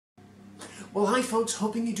Well, hi folks,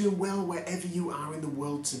 hoping you're doing well wherever you are in the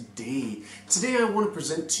world today. Today I want to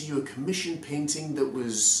present to you a commission painting that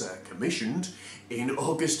was commissioned in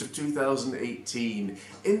August of 2018.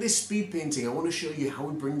 In this speed painting I want to show you how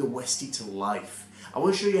we bring the Westie to life. I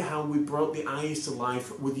want to show you how we brought the eyes to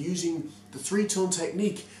life with using the three-tone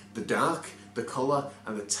technique, the dark, the colour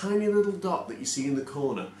and the tiny little dot that you see in the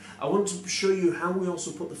corner. I want to show you how we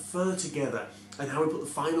also put the fur together and how we put the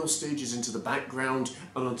final stages into the background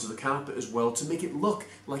and onto the carpet as well to make it look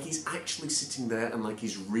like he's actually sitting there and like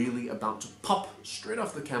he's really about to pop straight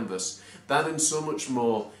off the canvas. That and so much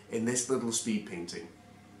more in this little speed painting.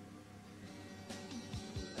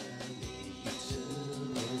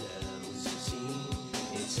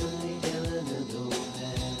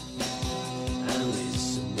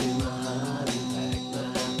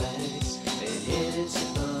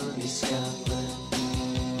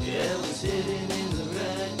 Sitting in the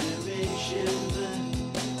right direction, but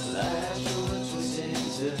life's full of twists and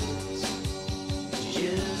turns.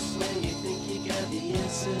 Just when you think you got the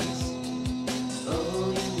answers,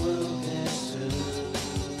 all your world has turned.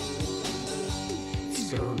 It's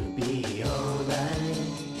gonna be alright.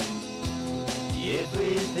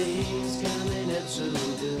 Everything's coming up so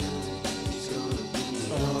good. It's gonna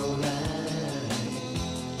be alright.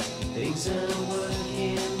 Things are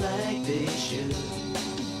working like they should.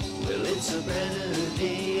 Well, it's a brighter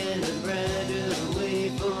day and a brighter way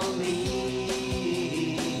for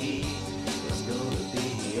me. It's gonna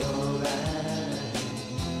be alright.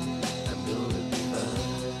 I'm gonna be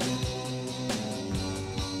fine.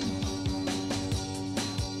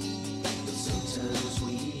 But sometimes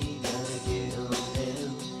we gotta get on down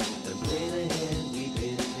and play the hand we've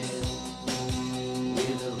been dealt.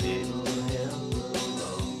 With a little help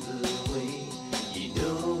along the way, you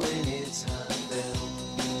know when it's heartfelt.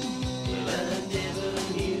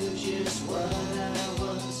 What I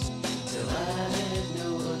was till I had no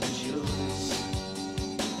other choice.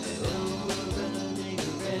 And running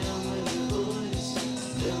around with the boys,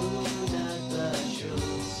 no, not by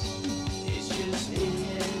choice. It's just me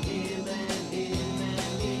and him and him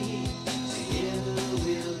and me. Together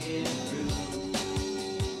we'll get through.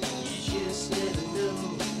 You just never know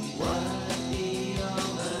what the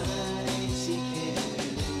Almighty can do.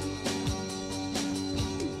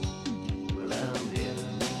 Well, I'll never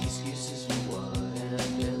make excuses for what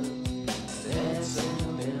I've done. That's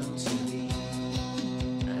all down to me.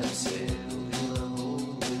 I've settled in my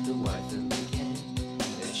home with the wife and the cat,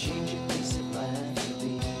 and change a pace of life for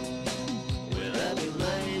me. Well, I'd be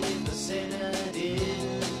lying if I said I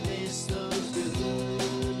didn't miss those good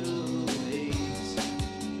old days.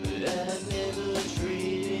 But I'd never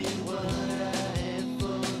traded what I had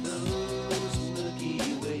for those lucky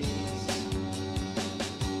ways.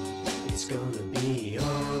 It's gonna be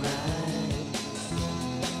alright.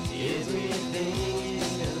 Everything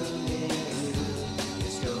is gonna be good.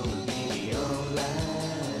 It's gonna be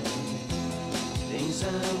alright. Things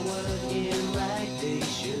are working like they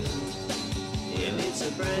should. And it's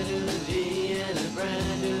a brighter day and a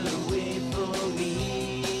brighter way for me.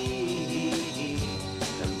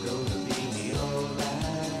 I'm gonna be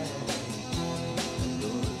alright. I'm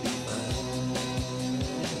gonna be fine.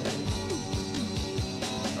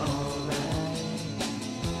 Alright.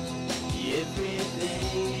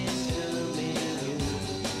 Everything is coming good.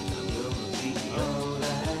 I'm gonna be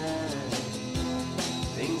alright.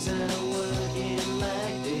 Things are working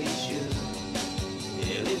like they should.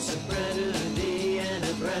 And it's a brighter day and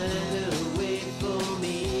a brighter way for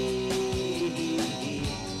me.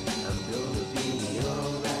 I'm gonna be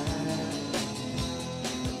alright.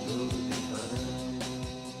 I'm gonna be fine.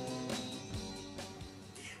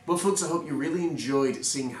 Well folks, I hope you really enjoyed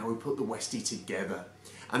seeing how we put the Westie together.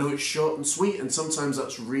 I know it's short and sweet and sometimes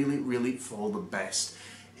that's really for the best.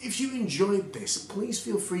 If you enjoyed this, please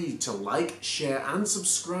feel free to like, share and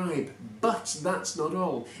subscribe. But that's not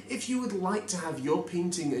all. If you would like to have your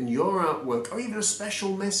painting and your artwork or even a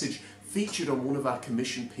special message featured on one of our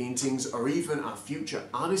commission paintings or even our future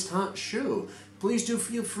Artist Heart show, please do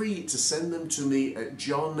feel free to send them to me at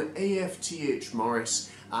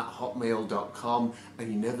johnaFTHmorris@hotmail.com,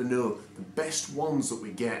 and you never know, the best ones that we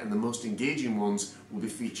get and the most engaging ones will be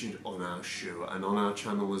featured on our show and on our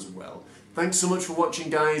channel as well. Thanks so much for watching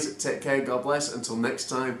guys, take care, God bless, until next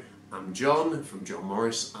time, I'm John from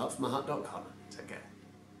johnmorris@artfromtheheart.com.